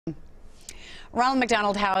Ronald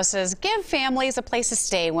McDonald houses give families a place to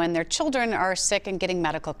stay when their children are sick and getting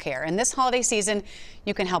medical care. And this holiday season,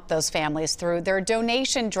 you can help those families through their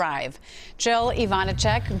donation drive. Jill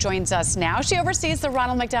Ivanacek joins us now. She oversees the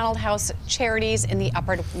Ronald McDonald House charities in the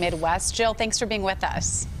upper Midwest. Jill, thanks for being with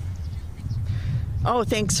us. Oh,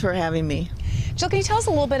 thanks for having me. Jill, can you tell us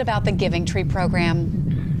a little bit about the Giving Tree program?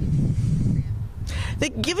 The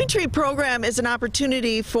Giving Tree program is an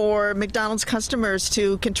opportunity for McDonald's customers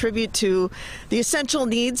to contribute to the essential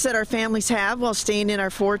needs that our families have while staying in our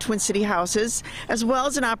 4 Twin City houses, as well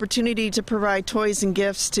as an opportunity to provide toys and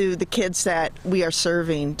gifts to the kids that we are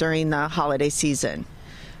serving during the holiday season.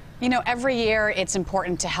 You know, every year it's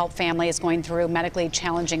important to help families going through medically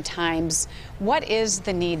challenging times. What is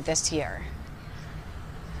the need this year?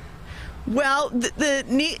 Well, the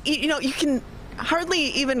need, you can hardly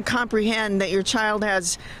even comprehend that your child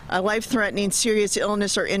has a life-threatening serious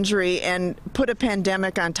illness or injury and put a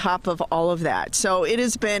pandemic on top of all of that. So it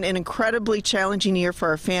has been an incredibly challenging year for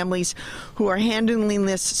our families who are handling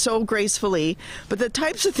this so gracefully. But the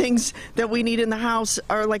types of things that we need in the house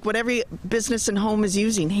are like what every business and home is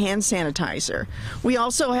using: hand sanitizer. We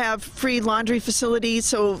also have free laundry facilities,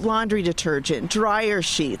 so laundry detergent, dryer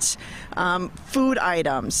sheets, food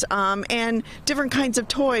items, and different kinds of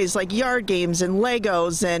toys like yard games and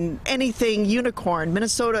Legos and anything unicorn,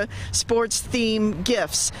 Minnesota sports theme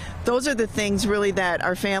gifts. Those are the things really that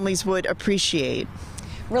our families would appreciate.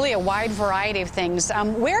 Really a wide variety of things.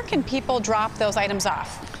 Where can people drop those items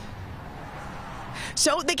off?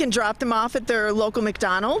 So they can drop them off at their local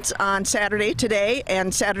McDonald's on Saturday today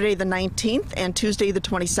and Saturday the 19th and Tuesday the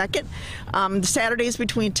 22nd. The Saturdays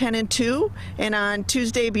between 10 and 2 and on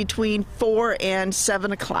Tuesday between 4 and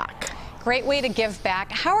 7 o'clock. Great way to give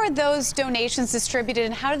back. How are those donations distributed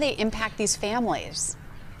and how do they impact these families?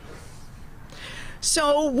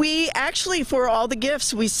 So we actually, for all the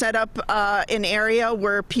gifts, we set up an area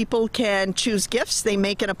where people can choose gifts. They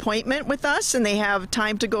make an appointment with us and they have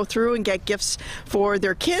time to go through and get gifts for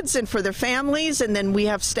their kids and for their families, and then we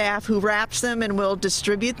have staff who wraps them and will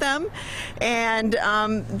distribute them. And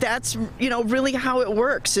that's really how it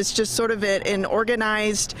works. It's just sort of an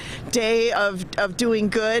organized day of doing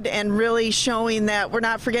good and really showing that we're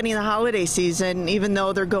not forgetting the holiday season, even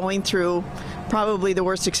though they're going through probably the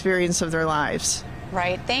worst experience of their lives.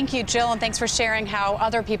 Right. Thank you, Jill, and thanks for sharing how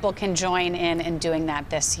other people can join in doing that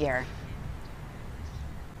this year.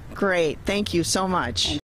 Great. Thank you so much.